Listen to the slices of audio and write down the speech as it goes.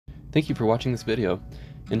Thank you for watching this video.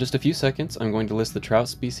 In just a few seconds, I'm going to list the trout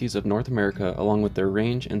species of North America along with their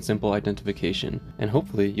range and simple identification, and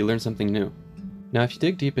hopefully you learn something new. Now, if you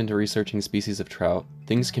dig deep into researching species of trout,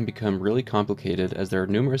 things can become really complicated as there are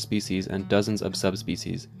numerous species and dozens of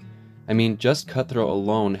subspecies. I mean, just cutthroat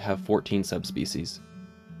alone have 14 subspecies.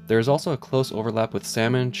 There is also a close overlap with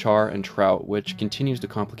salmon, char, and trout, which continues to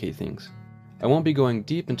complicate things. I won't be going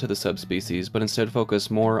deep into the subspecies, but instead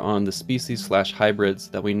focus more on the species/hybrids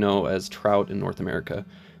that we know as trout in North America.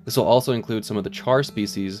 This will also include some of the char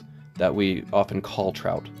species that we often call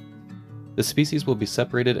trout. The species will be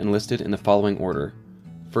separated and listed in the following order.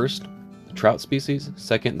 First, the trout species,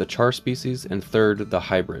 second, the char species, and third, the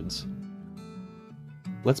hybrids.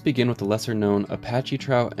 Let's begin with the lesser known Apache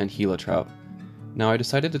trout and Gila trout. Now, I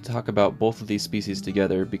decided to talk about both of these species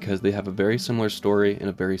together because they have a very similar story and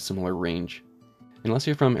a very similar range. Unless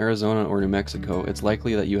you're from Arizona or New Mexico, it's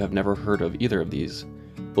likely that you have never heard of either of these.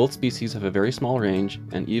 Both species have a very small range,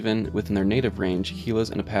 and even within their native range,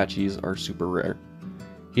 Gilas and Apaches are super rare.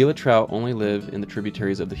 Gila trout only live in the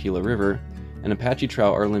tributaries of the Gila River, and Apache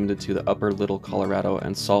trout are limited to the upper Little Colorado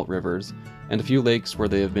and Salt rivers, and a few lakes where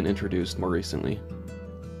they have been introduced more recently.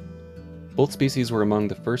 Both species were among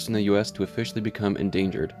the first in the US to officially become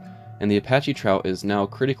endangered, and the Apache trout is now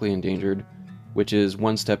critically endangered, which is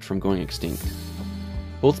one step from going extinct.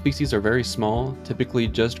 Both species are very small, typically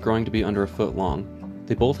just growing to be under a foot long.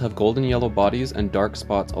 They both have golden yellow bodies and dark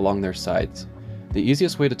spots along their sides. The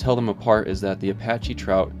easiest way to tell them apart is that the Apache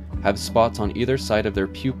trout have spots on either side of their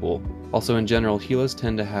pupil. Also, in general, Gilas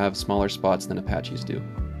tend to have smaller spots than Apaches do.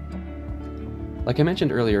 Like I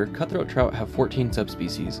mentioned earlier, cutthroat trout have 14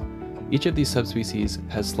 subspecies. Each of these subspecies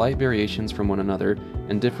has slight variations from one another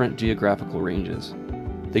and different geographical ranges.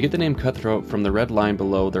 They get the name cutthroat from the red line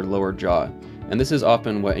below their lower jaw, and this is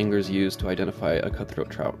often what anglers use to identify a cutthroat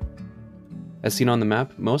trout. As seen on the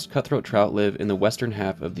map, most cutthroat trout live in the western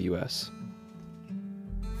half of the US.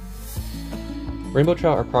 Rainbow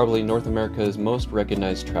trout are probably North America's most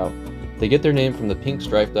recognized trout. They get their name from the pink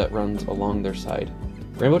stripe that runs along their side.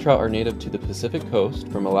 Rainbow trout are native to the Pacific coast,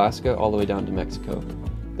 from Alaska all the way down to Mexico.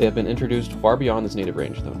 They have been introduced far beyond this native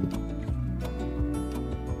range, though.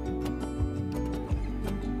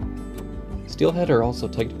 Steelhead are also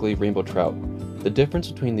technically rainbow trout. The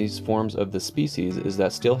difference between these forms of the species is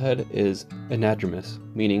that steelhead is anadromous,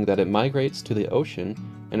 meaning that it migrates to the ocean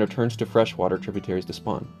and returns to freshwater tributaries to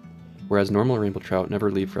spawn, whereas normal rainbow trout never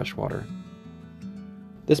leave freshwater.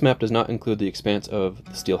 This map does not include the expanse of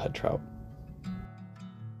the steelhead trout.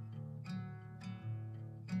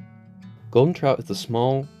 Golden trout is the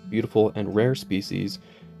small, beautiful, and rare species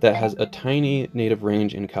that has a tiny native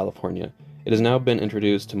range in California. It has now been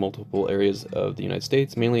introduced to multiple areas of the United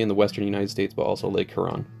States, mainly in the western United States, but also Lake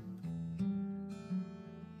Huron.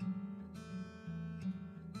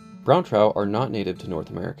 Brown trout are not native to North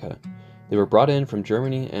America. They were brought in from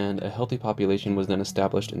Germany, and a healthy population was then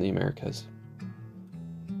established in the Americas.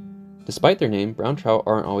 Despite their name, brown trout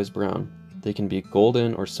aren't always brown. They can be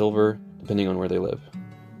golden or silver, depending on where they live.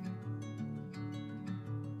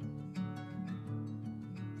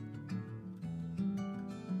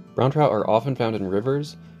 Brown trout are often found in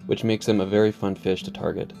rivers, which makes them a very fun fish to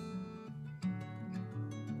target.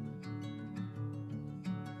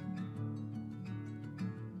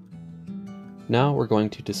 Now we're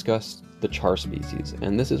going to discuss the char species,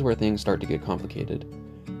 and this is where things start to get complicated.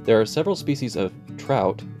 There are several species of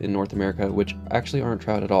trout in North America which actually aren't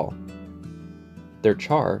trout at all. They're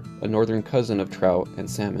char, a northern cousin of trout and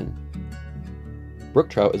salmon. Brook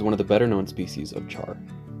trout is one of the better known species of char.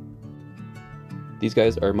 These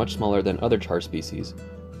guys are much smaller than other char species.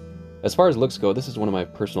 As far as looks go, this is one of my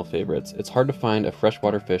personal favorites. It's hard to find a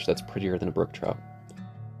freshwater fish that's prettier than a brook trout.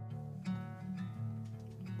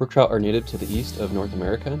 Brook trout are native to the east of North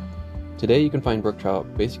America. Today you can find brook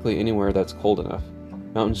trout basically anywhere that's cold enough.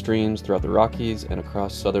 Mountain streams throughout the Rockies and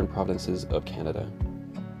across southern provinces of Canada.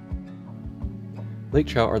 Lake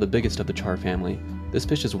trout are the biggest of the char family. This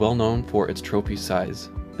fish is well known for its trophy size.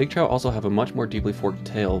 Lake trout also have a much more deeply forked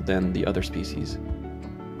tail than the other species.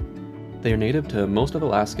 They are native to most of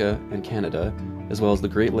Alaska and Canada, as well as the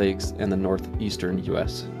Great Lakes and the northeastern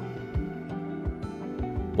US.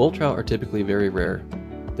 Bull trout are typically very rare.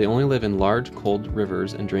 They only live in large, cold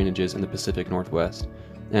rivers and drainages in the Pacific Northwest,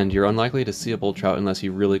 and you're unlikely to see a bull trout unless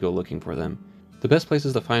you really go looking for them. The best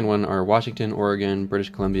places to find one are Washington, Oregon,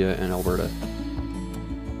 British Columbia, and Alberta.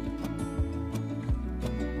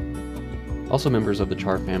 Also members of the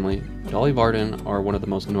char family, Dolly Varden are one of the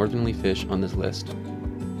most northerly fish on this list.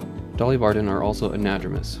 Dolly Varden are also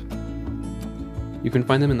anadromous. You can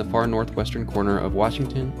find them in the far northwestern corner of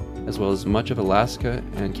Washington, as well as much of Alaska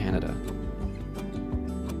and Canada.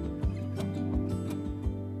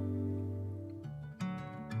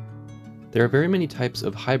 There are very many types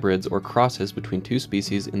of hybrids or crosses between two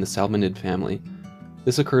species in the salmonid family.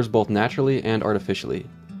 This occurs both naturally and artificially.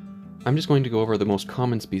 I'm just going to go over the most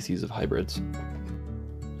common species of hybrids.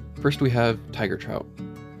 First we have tiger trout.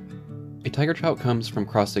 A tiger trout comes from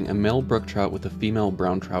crossing a male brook trout with a female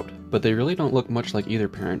brown trout, but they really don't look much like either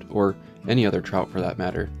parent, or any other trout for that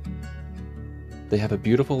matter. They have a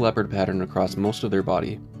beautiful leopard pattern across most of their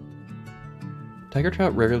body. Tiger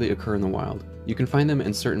trout rarely occur in the wild. You can find them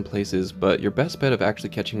in certain places, but your best bet of actually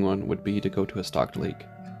catching one would be to go to a stocked lake.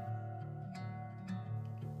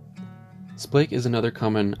 Splake is another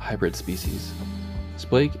common hybrid species.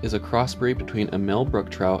 Splake is a crossbreed between a male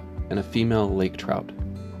brook trout and a female lake trout.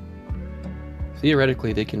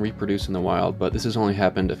 Theoretically, they can reproduce in the wild, but this has only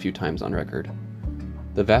happened a few times on record.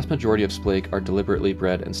 The vast majority of splake are deliberately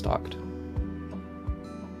bred and stocked.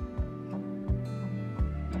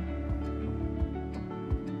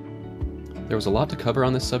 There was a lot to cover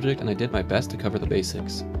on this subject, and I did my best to cover the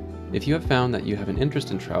basics. If you have found that you have an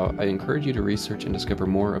interest in trout, I encourage you to research and discover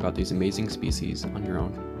more about these amazing species on your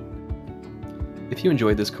own. If you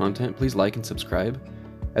enjoyed this content, please like and subscribe.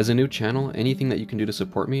 As a new channel, anything that you can do to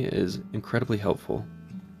support me is incredibly helpful.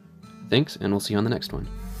 Thanks, and we'll see you on the next one.